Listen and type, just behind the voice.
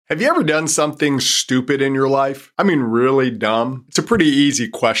Have you ever done something stupid in your life? I mean, really dumb? It's a pretty easy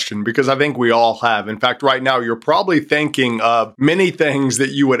question because I think we all have. In fact, right now, you're probably thinking of many things that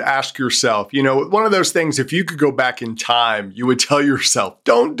you would ask yourself. You know, one of those things, if you could go back in time, you would tell yourself,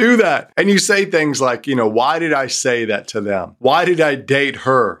 don't do that. And you say things like, why did I say that to them? Why did I date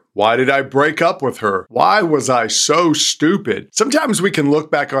her? Why did I break up with her? Why was I so stupid? Sometimes we can look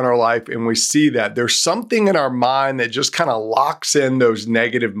back on our life and we see that there's something in our mind that just kind of locks in those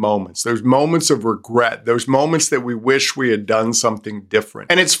negative moments, those moments of regret, those moments that we wish we had done something different.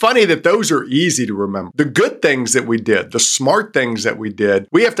 And it's funny that those are easy to remember. The good things that we did, the smart things that we did,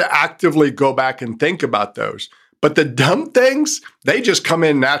 we have to actively go back and think about those. But the dumb things, they just come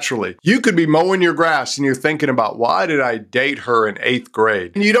in naturally. You could be mowing your grass and you're thinking about, why did I date her in 8th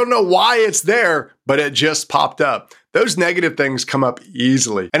grade? And you don't know why it's there, but it just popped up. Those negative things come up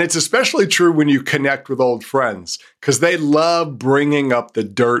easily. And it's especially true when you connect with old friends because they love bringing up the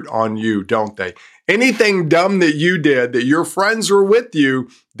dirt on you, don't they? Anything dumb that you did, that your friends were with you,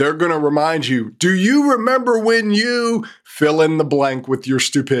 they're going to remind you, do you remember when you fill in the blank with your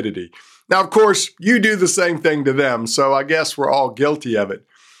stupidity? Now, of course, you do the same thing to them, so I guess we're all guilty of it.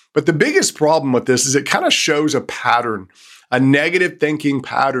 But the biggest problem with this is it kind of shows a pattern, a negative thinking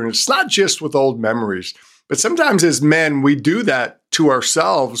pattern. It's not just with old memories, but sometimes as men, we do that to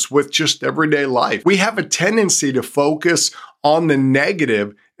ourselves with just everyday life. We have a tendency to focus on the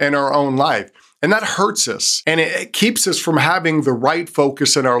negative in our own life. And that hurts us and it keeps us from having the right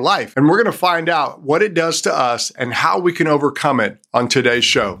focus in our life. And we're going to find out what it does to us and how we can overcome it on today's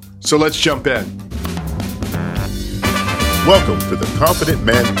show. So let's jump in. Welcome to the Confident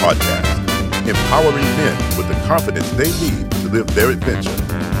Man Podcast, empowering men with the confidence they need to live their adventure.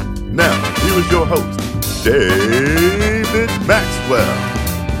 Now, here is your host, David Maxwell.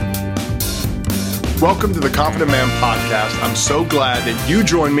 Welcome to the Confident Man Podcast. I'm so glad that you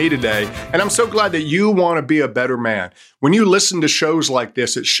joined me today, and I'm so glad that you want to be a better man. When you listen to shows like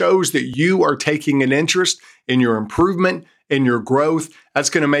this, it shows that you are taking an interest in your improvement, in your growth.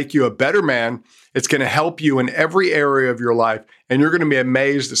 That's going to make you a better man. It's going to help you in every area of your life, and you're going to be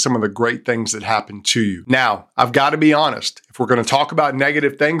amazed at some of the great things that happen to you. Now, I've got to be honest. If we're going to talk about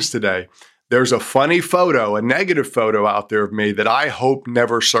negative things today, there's a funny photo, a negative photo out there of me that I hope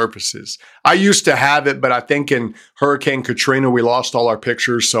never surfaces. I used to have it, but I think in Hurricane Katrina, we lost all our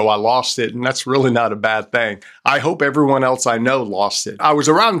pictures, so I lost it, and that's really not a bad thing. I hope everyone else I know lost it. I was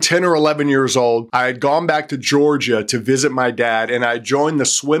around 10 or 11 years old. I had gone back to Georgia to visit my dad, and I joined the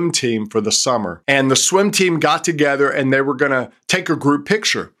swim team for the summer. And the swim team got together, and they were going to take a group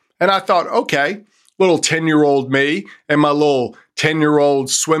picture. And I thought, okay, little 10-year-old me and my little 10-year-old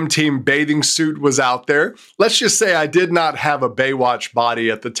swim team bathing suit was out there. Let's just say I did not have a Baywatch body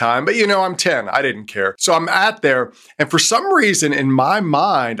at the time, but I'm 10. I didn't care. So I'm out there, and for some reason in my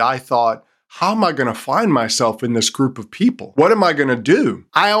mind, I thought, how am I going to find myself in this group of people? What am I going to do?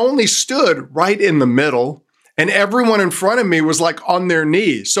 I only stood right in the middle, and everyone in front of me was like on their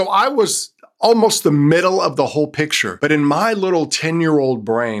knees. So I was almost the middle of the whole picture. But in my little 10-year-old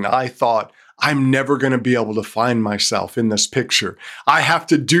brain, I thought, I'm never going to be able to find myself in this picture. I have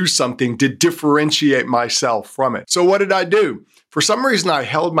to do something to differentiate myself from it. So what did I do? For some reason, I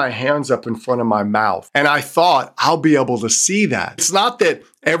held my hands up in front of my mouth, and I thought I'll be able to see that. It's not that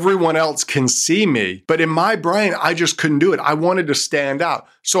everyone else can see me, but in my brain, I just couldn't do it. I wanted to stand out.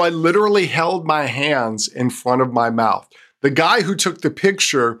 So I literally held my hands in front of my mouth. The guy who took the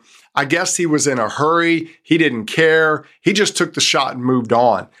picture, I guess he was in a hurry. He didn't care. He just took the shot and moved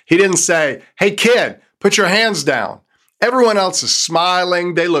on. He didn't say, hey, kid, put your hands down. Everyone else is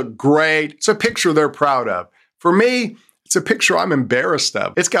smiling. They look great. It's a picture they're proud of. For me, it's a picture I'm embarrassed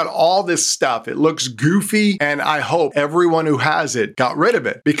of. It's got all this stuff. It looks goofy, and I hope everyone who has it got rid of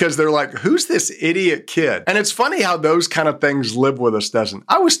it because they're like, who's this idiot kid? And it's funny how those kind of things live with us, doesn't it?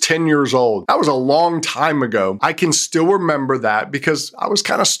 I was 10 years old. That was a long time ago. I can still remember that because I was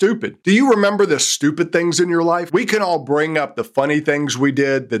kind of stupid. Do you remember the stupid things in your life? We can all bring up the funny things we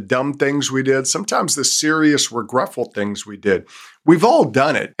did, the dumb things we did, sometimes the serious, regretful things we did. We've all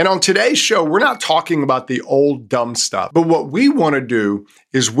done it. And on today's show, we're not talking about the old dumb stuff. But what we want to do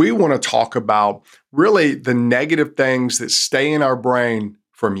is we want to talk about really the negative things that stay in our brain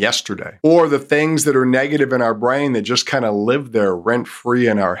from yesterday, or the things that are negative in our brain that just kind of live there rent-free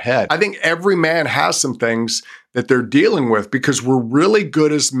in our head. I think every man has some things that they're dealing with because we're really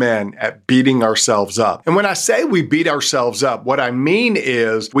good as men at beating ourselves up. And when I say we beat ourselves up, what I mean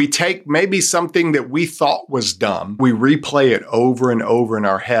is we take maybe something that we thought was dumb, we replay it over and over in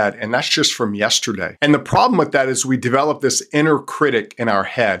our head, and that's just from yesterday. And the problem with that is we develop this inner critic in our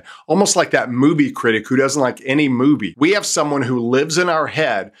head, almost like that movie critic who doesn't like any movie. We have someone who lives in our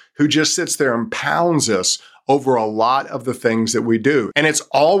head who just sits there and pounds us over a lot of the things that we do. And it's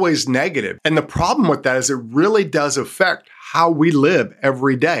always negative. And the problem with that is it really does affect how we live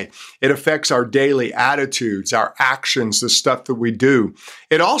every day. It affects our daily attitudes, our actions, the stuff that we do.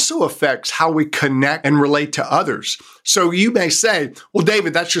 It also affects how we connect and relate to others. So you may say, well,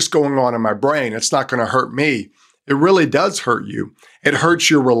 David, that's just going on in my brain. It's not going to hurt me. It really does hurt you. It hurts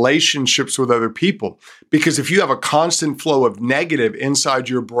your relationships with other people because if you have a constant flow of negative inside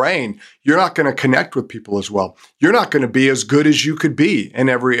your brain, you're not going to connect with people as well. You're not going to be as good as you could be in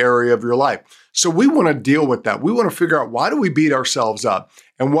every area of your life. So we want to deal with that. We want to figure out why do we beat ourselves up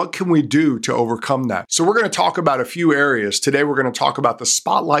and what can we do to overcome that? So we're going to talk about a few areas. Today, we're going to talk about the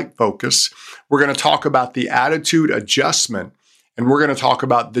spotlight focus. We're going to talk about the attitude adjustment, and we're going to talk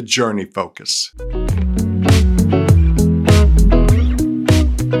about the journey focus.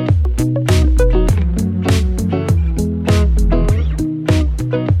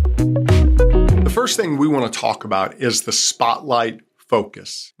 First thing we want to talk about is the spotlight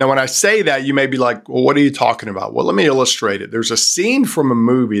focus. Now, when I say that, you may be like, well, what are you talking about? Well, let me illustrate it. There's a scene from a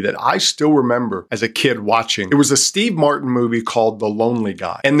movie that I still remember as a kid watching. It was a Steve Martin movie called The Lonely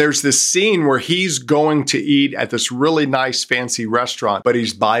Guy. And there's this scene where he's going to eat at this really nice fancy restaurant, but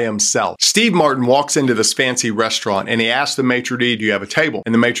he's by himself. Steve Martin walks into this fancy restaurant and he asks the maitre d', do you have a table?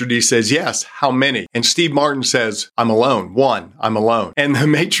 And the maitre d' says, yes. How many? And Steve Martin says, I'm alone. One, I'm alone. And the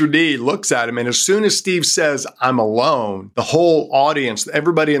maitre d' looks at him. And as soon as Steve says, I'm alone, the whole audience,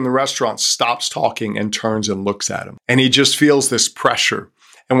 everybody in the restaurant stops talking and turns and looks at him. And he just feels this pressure.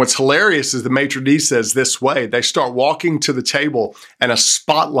 And what's hilarious is the maitre d' says this way, they start walking to the table and a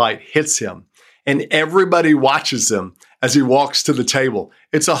spotlight hits him. And everybody watches him as he walks to the table.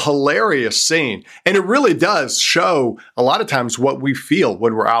 It's a hilarious scene. And it really does show a lot of times what we feel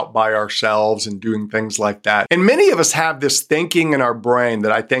when we're out by ourselves and doing things like that. And many of us have this thinking in our brain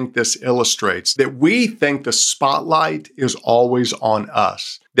that I think this illustrates, that we think the spotlight is always on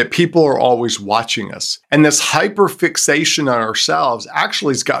us, that people are always watching us. And this hyperfixation on ourselves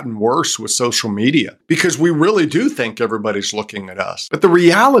actually has gotten worse with social media because we really do think everybody's looking at us. But the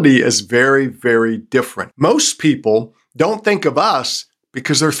reality is very, very different. Most people don't think of us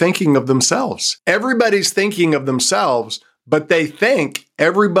because they're thinking of themselves. Everybody's thinking of themselves, but they think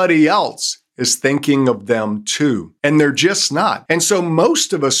everybody else is thinking of them too. And they're just not. And so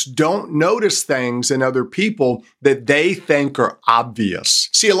most of us don't notice things in other people that they think are obvious.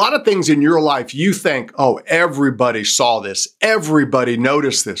 See, a lot of things in your life, you think, oh, everybody saw this. Everybody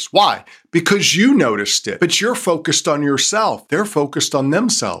noticed this. Why? Because you noticed it. But you're focused on yourself. They're focused on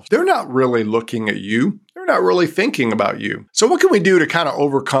themselves. They're not really looking at you. They're not really thinking about you. So what can we do to kind of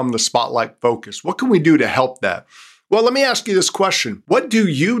overcome the spotlight focus? What can we do to help that? Well, let me ask you this question. What do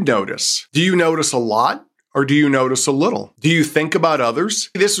you notice? Do you notice a lot or do you notice a little? Do you think about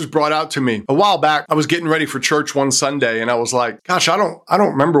others? This was brought out to me a while back. I was getting ready for church one Sunday and I was like, gosh, I don't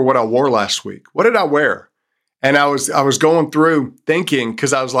remember what I wore last week. What did I wear? And I was going through thinking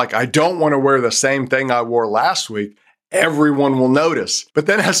because I was like, I don't want to wear the same thing I wore last week. Everyone will notice. But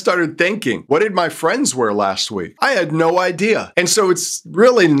then I started thinking, what did my friends wear last week? I had no idea. And so it's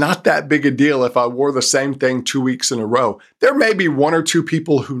really not that big a deal if I wore the same thing 2 weeks in a row. There may be one or two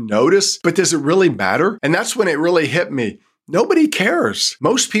people who notice, but does it really matter? And that's when it really hit me. Nobody cares.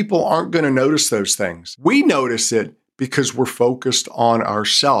 Most people aren't going to notice those things. We notice it because we're focused on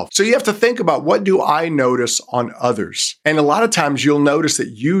ourselves. So you have to think about, what do I notice on others? And a lot of times you'll notice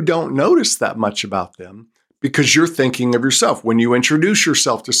that you don't notice that much about them, because you're thinking of yourself. When you introduce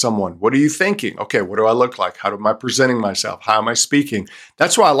yourself to someone, what are you thinking? Okay, what do I look like? How am I presenting myself? How am I speaking?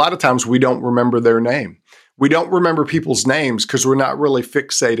 That's why a lot of times we don't remember their name. We don't remember people's names because we're not really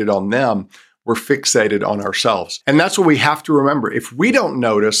fixated on them. We're fixated on ourselves. And that's what we have to remember. If we don't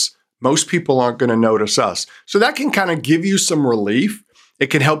notice, most people aren't going to notice us. So that can kind of give you some relief. It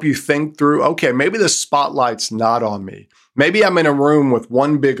can help you think through, okay, maybe the spotlight's not on me. Maybe I'm in a room with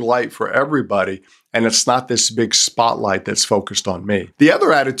one big light for everybody, and it's not this big spotlight that's focused on me. The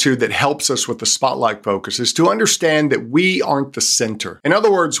other attitude that helps us with the spotlight focus is to understand that we aren't the center. In other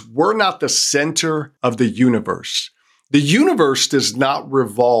words, we're not the center of the universe. The universe does not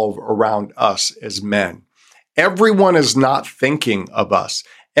revolve around us as men. Everyone is not thinking of us.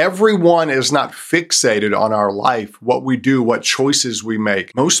 Everyone is not fixated on our life, what we do, what choices we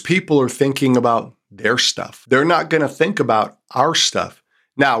make. Most people are thinking about their stuff. They're not going to think about our stuff.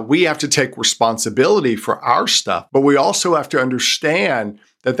 Now, we have to take responsibility for our stuff, but we also have to understand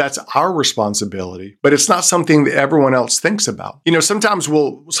that that's our responsibility, but it's not something that everyone else thinks about. Sometimes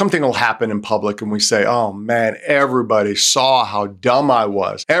something will happen in public and we say, oh man, everybody saw how dumb I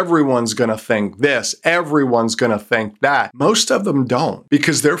was. Everyone's going to think this. Everyone's going to think that. Most of them don't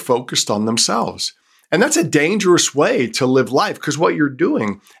because they're focused on themselves. And that's a dangerous way to live life because what you're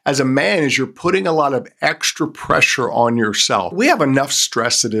doing as a man is you're putting a lot of extra pressure on yourself. We have enough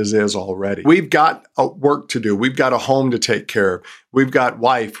stress as is already. We've got work to do. We've got a home to take care of. We've got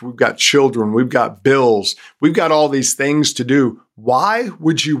wife. We've got children. We've got bills. We've got all these things to do. Why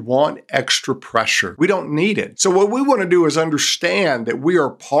would you want extra pressure? We don't need it. So what we want to do is understand that we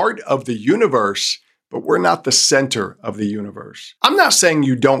are part of the universe, but we're not the center of the universe. I'm not saying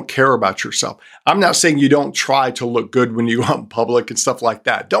you don't care about yourself. I'm not saying you don't try to look good when you go out in public and stuff like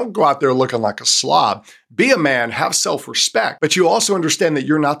that. Don't go out there looking like a slob. Be a man, have self-respect, but you also understand that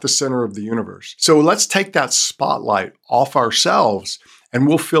you're not the center of the universe. So let's take that spotlight off ourselves and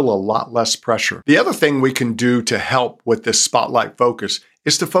we'll feel a lot less pressure. The other thing we can do to help with this spotlight focus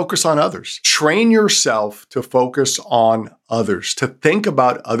is to focus on others. Train yourself to focus on others, to think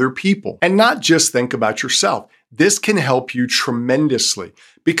about other people and not just think about yourself. This can help you tremendously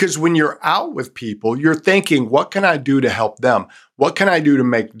because when you're out with people, you're thinking, what can I do to help them? What can I do to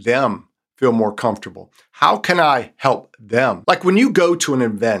make them feel more comfortable? How can I help them? Like when you go to an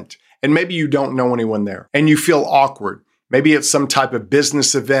event and maybe you don't know anyone there and you feel awkward. Maybe it's some type of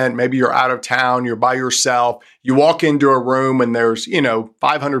business event. Maybe you're out of town, you're by yourself. You walk into a room and there's,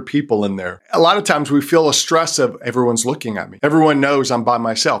 500 people in there. A lot of times we feel a stress of everyone's looking at me. Everyone knows I'm by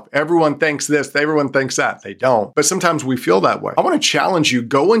myself. Everyone thinks this, everyone thinks that. They don't. But sometimes we feel that way. I want to challenge you,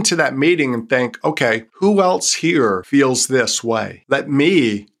 go into that meeting and think, okay, who else here feels this way? Let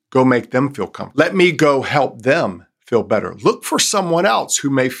me go make them feel comfortable. Let me go help them feel better. Look for someone else who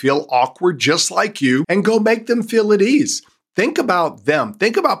may feel awkward just like you and go make them feel at ease. Think about them.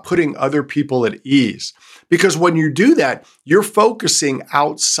 Think about putting other people at ease. Because when you do that, you're focusing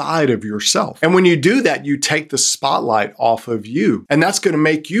outside of yourself. And when you do that, you take the spotlight off of you. And that's going to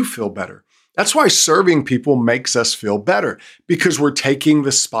make you feel better. That's why serving people makes us feel better, because we're taking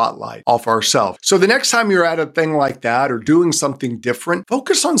the spotlight off ourselves. So the next time you're at a thing like that or doing something different,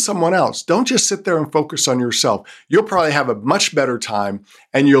 focus on someone else. Don't just sit there and focus on yourself. You'll probably have a much better time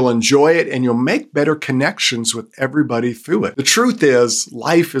and you'll enjoy it and you'll make better connections with everybody through it. The truth is,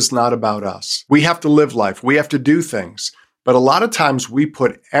 life is not about us. We have to live life. We have to do things. But a lot of times we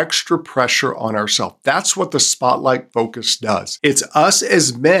put extra pressure on ourselves. That's what the spotlight focus does. It's us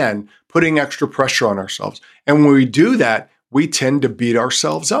as men putting extra pressure on ourselves. And when we do that, we tend to beat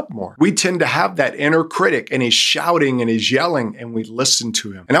ourselves up more. We tend to have that inner critic and he's shouting and he's yelling and we listen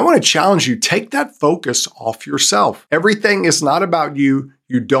to him. And I want to challenge you, take that focus off yourself. Everything is not about you.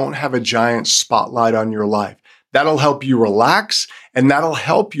 You don't have a giant spotlight on your life. That'll help you relax and that'll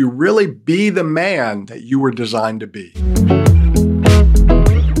help you really be the man that you were designed to be.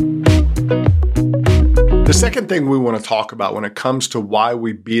 The second thing we want to talk about when it comes to why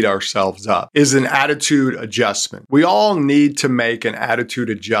we beat ourselves up is an attitude adjustment. We all need to make an attitude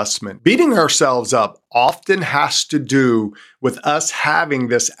adjustment. Beating ourselves up often has to do with us having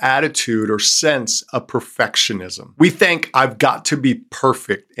this attitude or sense of perfectionism. We think I've got to be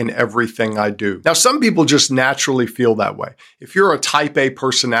perfect in everything I do. Now, some people just naturally feel that way. If you're a type A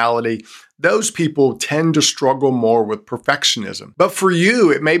personality, those people tend to struggle more with perfectionism. But for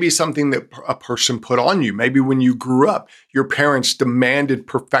you, it may be something that a person put on you. Maybe when you grew up, your parents demanded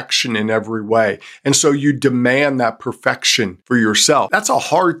perfection in every way. And so you demand that perfection for yourself. That's a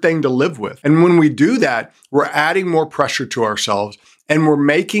hard thing to live with. And when we do that, we're adding more pressure to ourselves and we're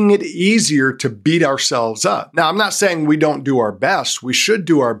making it easier to beat ourselves up. Now, I'm not saying we don't do our best. We should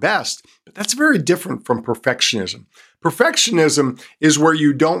do our best, but that's very different from perfectionism. Perfectionism is where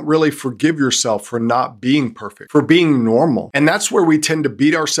you don't really forgive yourself for not being perfect, for being normal. And that's where we tend to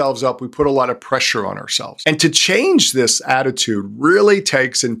beat ourselves up. We put a lot of pressure on ourselves. And to change this attitude really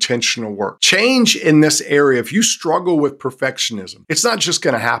takes intentional work. Change in this area, if you struggle with perfectionism, it's not just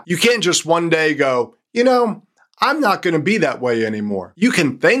going to happen. You can't just one day go, I'm not going to be that way anymore. You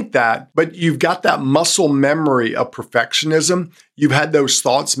can think that, but you've got that muscle memory of perfectionism. You've had those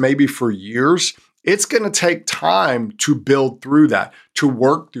thoughts maybe for years. It's going to take time to build through that, to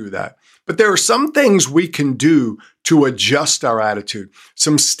work through that. But there are some things we can do to adjust our attitude,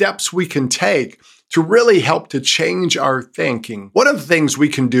 some steps we can take to really help to change our thinking, one of the things we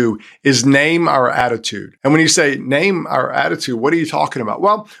can do is name our attitude. And when you say name our attitude, what are you talking about?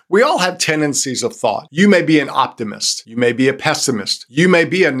 Well, we all have tendencies of thought. You may be an optimist. You may be a pessimist. You may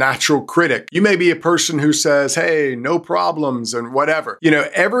be a natural critic. You may be a person who says, hey, no problems and whatever.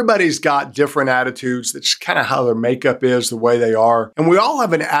 Everybody's got different attitudes. That's kind of how their makeup is, the way they are. And we all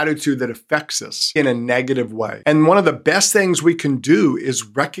have an attitude that affects us in a negative way. And one of the best things we can do is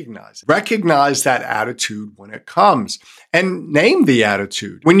recognize that attitude when it comes and name the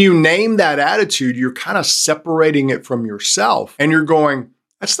attitude. When you name that attitude, you're kind of separating it from yourself and you're going,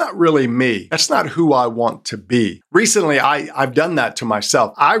 that's not really me. That's not who I want to be. Recently, I've done that to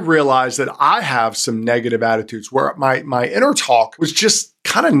myself. I realized that I have some negative attitudes where my inner talk was just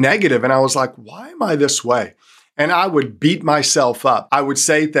kind of negative. And I was like, why am I this way? And I would beat myself up. I would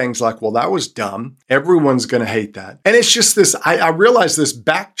say things like, well, that was dumb. Everyone's going to hate that. And it's just this, I realized this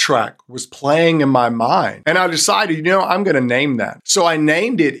backtrack was playing in my mind. And I decided, I'm going to name that. So I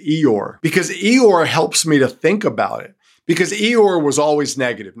named it Eeyore because Eeyore helps me to think about it. Because Eeyore was always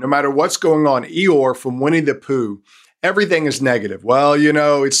negative. No matter what's going on, Eeyore from Winnie the Pooh, everything is negative. Well,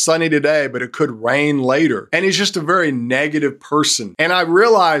 it's sunny today, but it could rain later. And he's just a very negative person. And I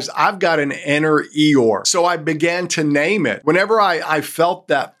realized I've got an inner Eeyore. So I began to name it. Whenever I felt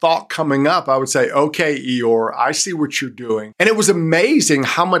that thought coming up, I would say, okay, Eeyore, I see what you're doing. And it was amazing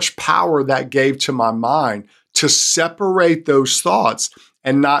how much power that gave to my mind to separate those thoughts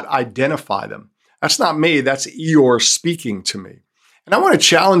and not identify them. That's not me. That's Eeyore speaking to me. And I want to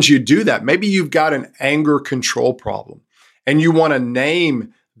challenge you to do that. Maybe you've got an anger control problem and you want to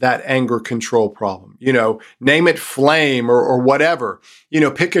name that anger control problem. Name it Flame or whatever.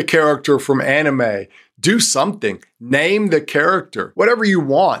 Pick a character from anime. Do something. Name the character. Whatever you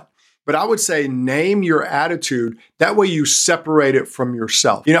want. But I would say name your attitude. That way you separate it from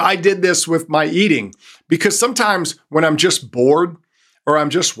yourself. I did this with my eating because sometimes when I'm just bored or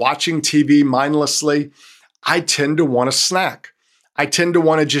I'm just watching TV mindlessly, I tend to want to snack. I tend to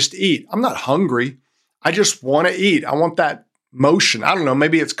want to just eat. I'm not hungry. I just want to eat. I want that motion. I don't know,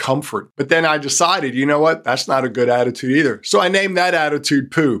 maybe it's comfort. But then I decided, you know what? That's not a good attitude either. So I named that attitude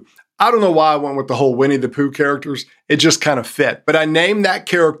Pooh. I don't know why I went with the whole Winnie the Pooh characters. It just kind of fit. But I named that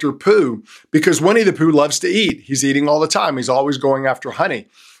character Pooh because Winnie the Pooh loves to eat. He's eating all the time. He's always going after honey.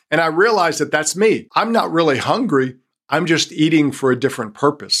 And I realized that that's me. I'm not really hungry. I'm just eating for a different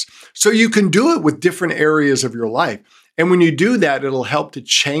purpose. So you can do it with different areas of your life. And when you do that, it'll help to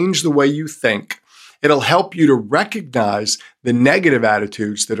change the way you think. It'll help you to recognize the negative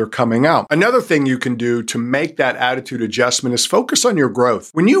attitudes that are coming out. Another thing you can do to make that attitude adjustment is focus on your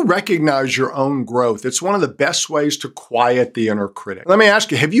growth. When you recognize your own growth, it's one of the best ways to quiet the inner critic. Let me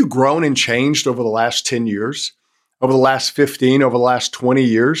ask you, have you grown and changed over the last 10 years? Over the last 15, over the last 20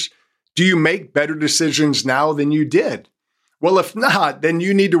 years? Do you make better decisions now than you did? Well, if not, then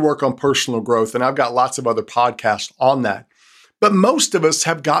you need to work on personal growth. And I've got lots of other podcasts on that. But most of us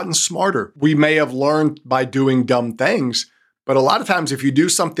have gotten smarter. We may have learned by doing dumb things, but a lot of times if you do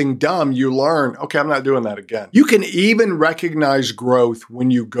something dumb, you learn, okay, I'm not doing that again. You can even recognize growth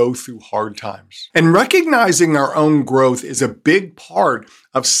when you go through hard times. And recognizing our own growth is a big part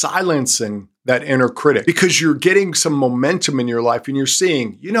of silencing that inner critic because you're getting some momentum in your life and you're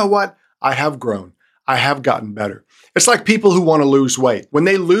seeing, you know what? I have grown. I have gotten better. It's like people who want to lose weight. When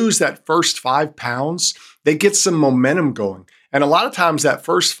they lose that first 5 pounds, they get some momentum going. And a lot of times that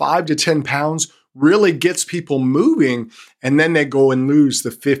first 5 to 10 pounds really gets people moving. And then they go and lose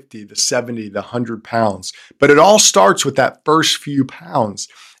the 50, the 70, the 100 pounds. But it all starts with that first few pounds.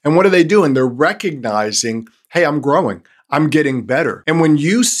 And what are they doing? They're recognizing, hey, I'm growing. I'm getting better. And when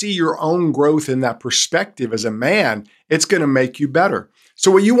you see your own growth in that perspective as a man, it's going to make you better. So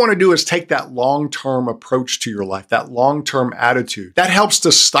what you want to do is take that long-term approach to your life, that long-term attitude. That helps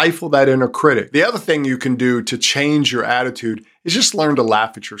to stifle that inner critic. The other thing you can do to change your attitude is just learn to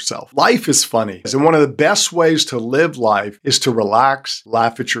laugh at yourself. Life is funny. And one of the best ways to live life is to relax,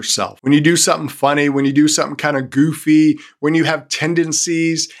 laugh at yourself. When you do something funny, when you do something kind of goofy, when you have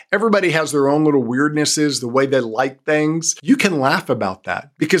tendencies, everybody has their own little weirdnesses, the way they like things. You can laugh about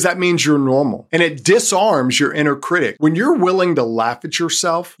that because that means you're normal. And it disarms your inner critic. When you're willing to laugh at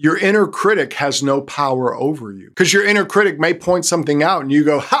yourself, your inner critic has no power over you because your inner critic may point something out and you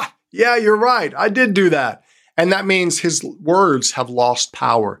go, ha, yeah, you're right. I did do that. And that means his words have lost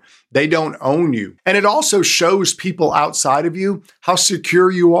power. They don't own you. And it also shows people outside of you how secure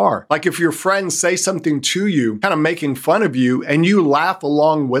you are. Like if your friends say something to you, kind of making fun of you, and you laugh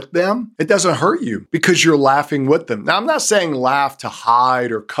along with them, it doesn't hurt you because you're laughing with them. Now, I'm not saying laugh to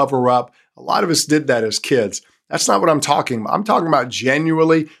hide or cover up. A lot of us did that as kids. That's not what I'm talking about. I'm talking about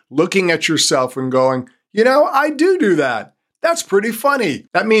genuinely looking at yourself and going, I do that. That's pretty funny.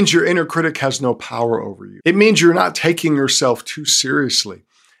 That means your inner critic has no power over you. It means you're not taking yourself too seriously.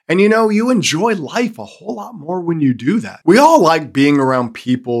 And you enjoy life a whole lot more when you do that. We all like being around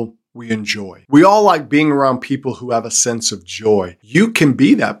people we enjoy. We all like being around people who have a sense of joy. You can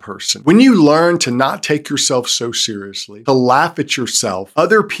be that person. When you learn to not take yourself so seriously, to laugh at yourself,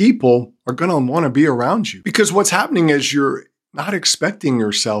 other people are going to want to be around you. Because what's happening is you're not expecting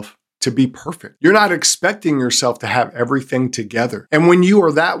yourself to be perfect. You're not expecting yourself to have everything together. And when you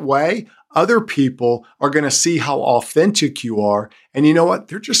are that way, other people are going to see how authentic you are. And you know what?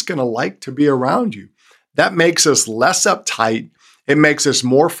 They're just going to like to be around you. That makes us less uptight. It makes us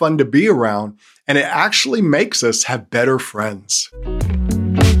more fun to be around. And it actually makes us have better friends.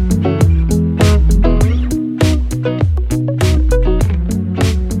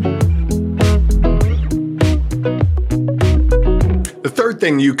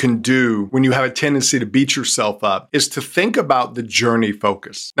 Thing you can do when you have a tendency to beat yourself up is to think about the journey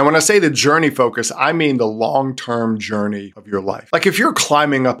focus. Now, when I say the journey focus, I mean the long-term journey of your life. Like if you're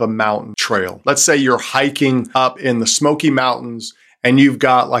climbing up a mountain trail, let's say you're hiking up in the Smoky Mountains and you've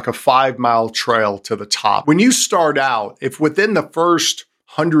got like a 5-mile trail to the top. When you start out, if within the first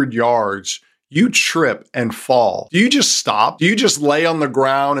 100 yards, you trip and fall, do you just stop? Do you just lay on the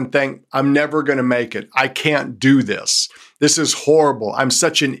ground and think, I'm never going to make it. I can't do this. This is horrible. I'm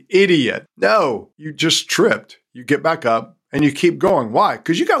such an idiot. No, you just tripped. You get back up and you keep going. Why?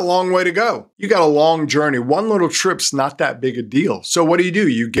 Because you got a long way to go. You got a long journey. One little trip's not that big a deal. So what do?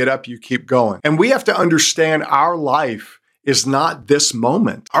 You get up, you keep going. And we have to understand our life is not this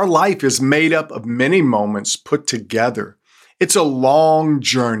moment. Our life is made up of many moments put together. It's a long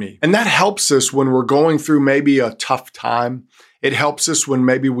journey. And that helps us when we're going through maybe a tough time. It helps us when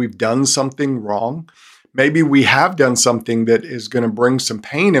maybe we've done something wrong. Maybe we have done something that is going to bring some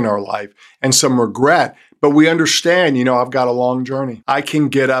pain in our life and some regret, but we understand, I've got a long journey. I can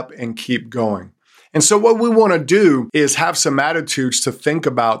get up and keep going. And so what we want to do is have some attitudes to think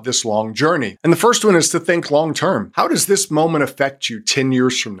about this long journey. And the first one is to think long term. How does this moment affect you 10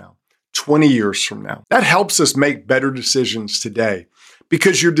 years from now, 20 years from now? That helps us make better decisions today.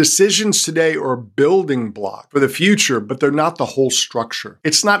 Because your decisions today are a building block for the future, but they're not the whole structure.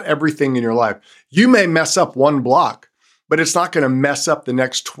 It's not everything in your life. You may mess up one block, but it's not going to mess up the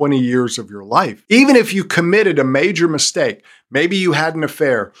next 20 years of your life. Even if you committed a major mistake, maybe you had an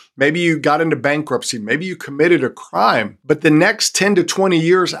affair, maybe you got into bankruptcy, maybe you committed a crime, but the next 10 to 20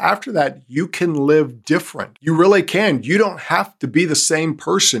 years after that, you can live different. You really can. You don't have to be the same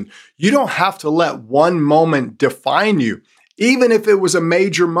person. You don't have to let one moment define you, even if it was a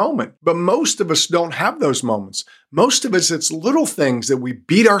major moment. But most of us don't have those moments. Most of us, it's little things that we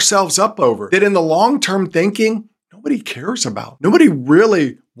beat ourselves up over that in the long-term thinking, nobody cares about. Nobody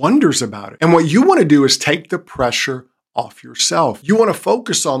really wonders about it. And what you want to do is take the pressure off yourself. You want to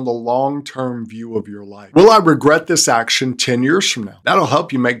focus on the long-term view of your life. Will I regret this action 10 years from now? That'll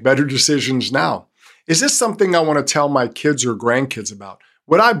help you make better decisions now. Is this something I want to tell my kids or grandkids about?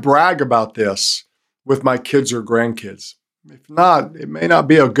 Would I brag about this with my kids or grandkids? If not, it may not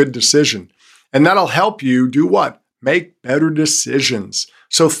be a good decision. And that'll help you do what? Make better decisions.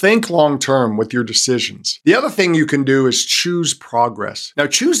 So think long-term with your decisions. The other thing you can do is choose progress. Now,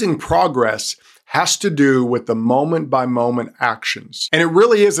 choosing progress has to do with the moment-by-moment actions. And it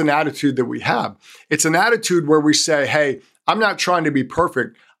really is an attitude that we have. It's an attitude where we say, hey, I'm not trying to be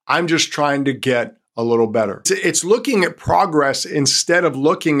perfect. I'm just trying to get a little better. It's looking at progress instead of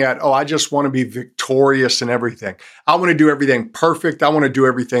looking at, I just want to be victorious in everything. I want to do everything perfect. I want to do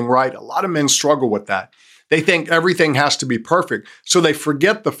everything right. A lot of men struggle with that. They think everything has to be perfect. So they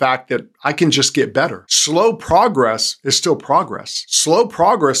forget the fact that I can just get better. Slow progress is still progress. Slow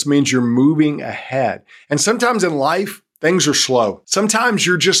progress means you're moving ahead. And sometimes in life, things are slow. Sometimes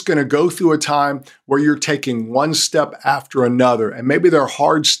you're just going to go through a time where you're taking one step after another. And maybe they're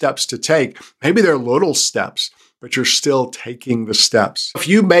hard steps to take. Maybe they're little steps, but you're still taking the steps. If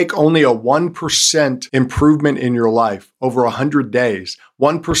you make only a 1% improvement in your life over 100 days,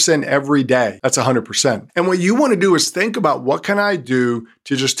 1% every day, that's 100%. And what you want to do is think about, what can I do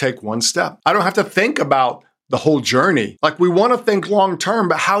to just take one step? I don't have to think about the whole journey. Like, we want to think long term,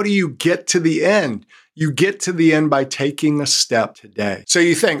 but how do you get to the end? You get to the end by taking a step today. So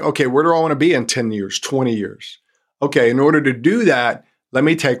you think, okay, where do I want to be in 10 years, 20 years? Okay, in order to do that, let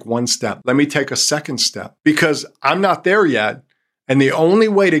me take one step. Let me take a second step, because I'm not there yet. And the only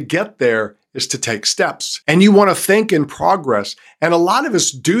way to get there is to take steps. And you want to think in progress. And a lot of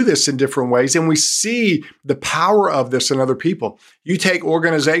us do this in different ways. And we see the power of this in other people. You take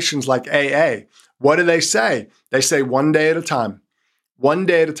organizations like AA. What do they say? They say one day at a time. One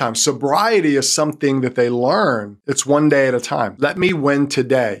day at a time. Sobriety is something that they learn. It's one day at a time. Let me win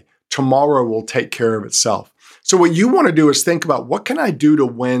today. Tomorrow will take care of itself. So what you want to do is think about, what can I do to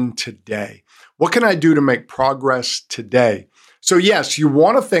win today? What can I do to make progress today? So yes, you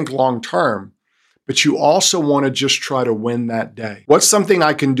want to think long term, but you also want to just try to win that day. What's something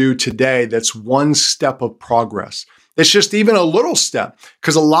I can do today that's one step of progress? It's just even a little step,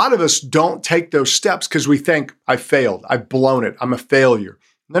 because a lot of us don't take those steps because we think, I failed, I've blown it, I'm a failure.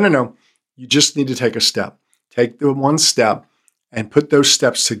 No. You just need to take a step. Take the one step and put those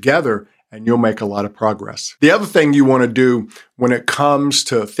steps together, and you'll make a lot of progress. The other thing you want to do when it comes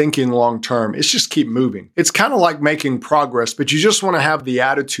to thinking long term is just keep moving. It's kind of like making progress, but you just want to have the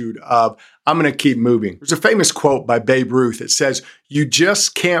attitude of, I'm going to keep moving. There's a famous quote by Babe Ruth. It says, you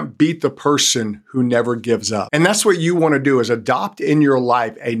just can't beat the person who never gives up. And that's what you want to do, is adopt in your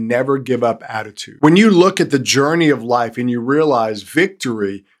life a never give up attitude. When you look at the journey of life and you realize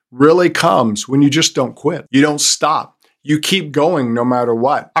victory really comes when you just don't quit. You don't stop. You keep going no matter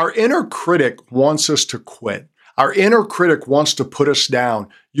what. Our inner critic wants us to quit. Our inner critic wants to put us down.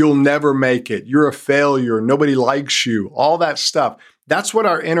 You'll never make it. You're a failure. Nobody likes you. All that stuff. That's what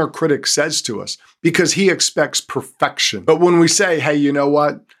our inner critic says to us, because he expects perfection. But when we say, hey, you know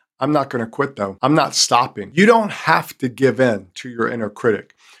what? I'm not going to quit though. I'm not stopping. You don't have to give in to your inner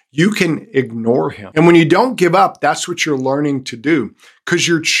critic. You can ignore him. And when you don't give up, that's what you're learning to do, because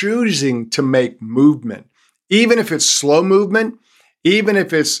you're choosing to make movement. Even if it's slow movement, even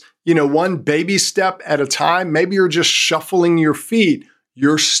if it's, one baby step at a time, maybe you're just shuffling your feet,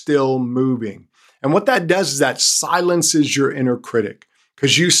 you're still moving. And what that does is that silences your inner critic,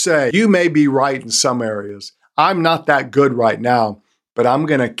 because you say, you may be right in some areas. I'm not that good right now, but I'm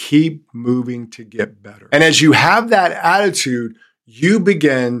going to keep moving to get better. And as you have that attitude, you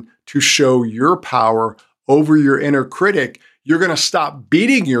begin to show your power over your inner critic. You're going to stop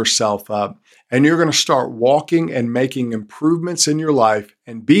beating yourself up, and you're going to start walking and making improvements in your life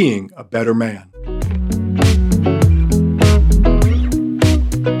and being a better man.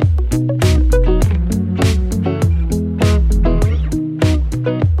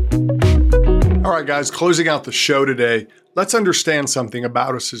 All right, guys, closing out the show today, let's understand something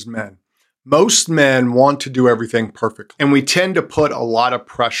about us as men. Most men want to do everything perfect, and we tend to put a lot of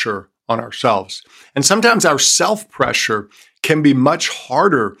pressure on ourselves. And sometimes our self-pressure can be much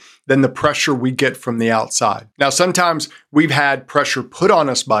harder than the pressure we get from the outside. Now, sometimes we've had pressure put on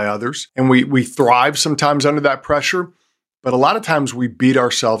us by others, and we thrive sometimes under that pressure, but a lot of times we beat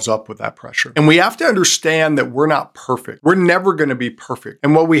ourselves up with that pressure. And we have to understand that we're not perfect. We're never going to be perfect.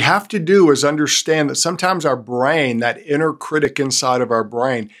 And what we have to do is understand that sometimes our brain, that inner critic inside of our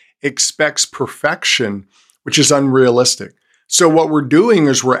brain, expects perfection, which is unrealistic. So what we're doing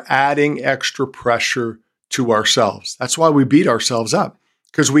is we're adding extra pressure to ourselves. That's why we beat ourselves up,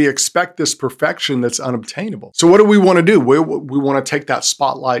 because we expect this perfection that's unobtainable. So what do we want to do? We want to take that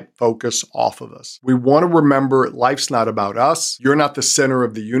spotlight focus off of us. We want to remember life's not about us. You're not the center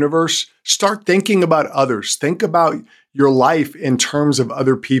of the universe. Start thinking about others. Think about your life in terms of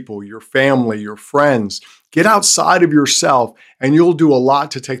other people, your family, your friends. Get outside of yourself, and you'll do a lot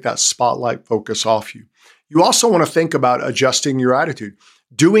to take that spotlight focus off you. You also want to think about adjusting your attitude,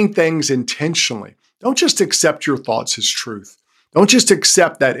 doing things intentionally. Don't just accept your thoughts as truth. Don't just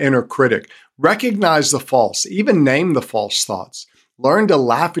accept that inner critic. Recognize the false, even name the false thoughts. Learn to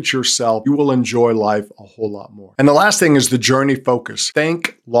laugh at yourself. You will enjoy life a whole lot more. And the last thing is the journey focus.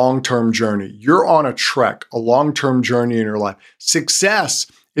 Think long-term journey. You're on a trek, a long-term journey in your life. Success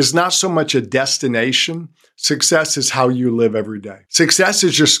is not so much a destination. Success is how you live every day. Success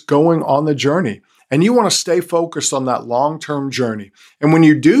is just going on the journey. And you want to stay focused on that long-term journey. And when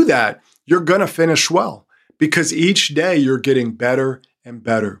you do that, you're going to finish well, because each day you're getting better and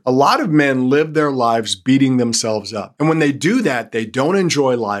better. A lot of men live their lives beating themselves up. And when they do that, they don't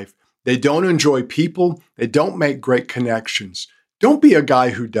enjoy life. They don't enjoy people. They don't make great connections. Don't be a guy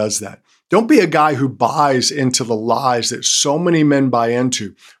who does that. Don't be a guy who buys into the lies that so many men buy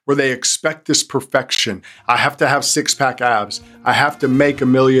into, where they expect this perfection. I have to have six-pack abs. I have to make $1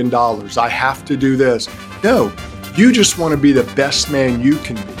 million. I have to do this. No, you just want to be the best man you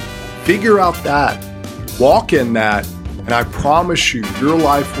can be. Figure out that, walk in that, and I promise you, your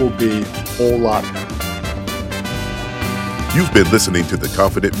life will be a whole lot better. You've been listening to the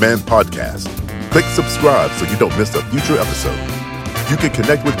Confident Man Podcast. Click subscribe so you don't miss a future episode. You can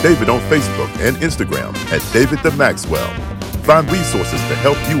connect with David on Facebook and Instagram at David the Maxwell. Find resources to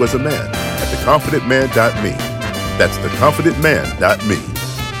help you as a man at theconfidentman.me. That's theconfidentman.me.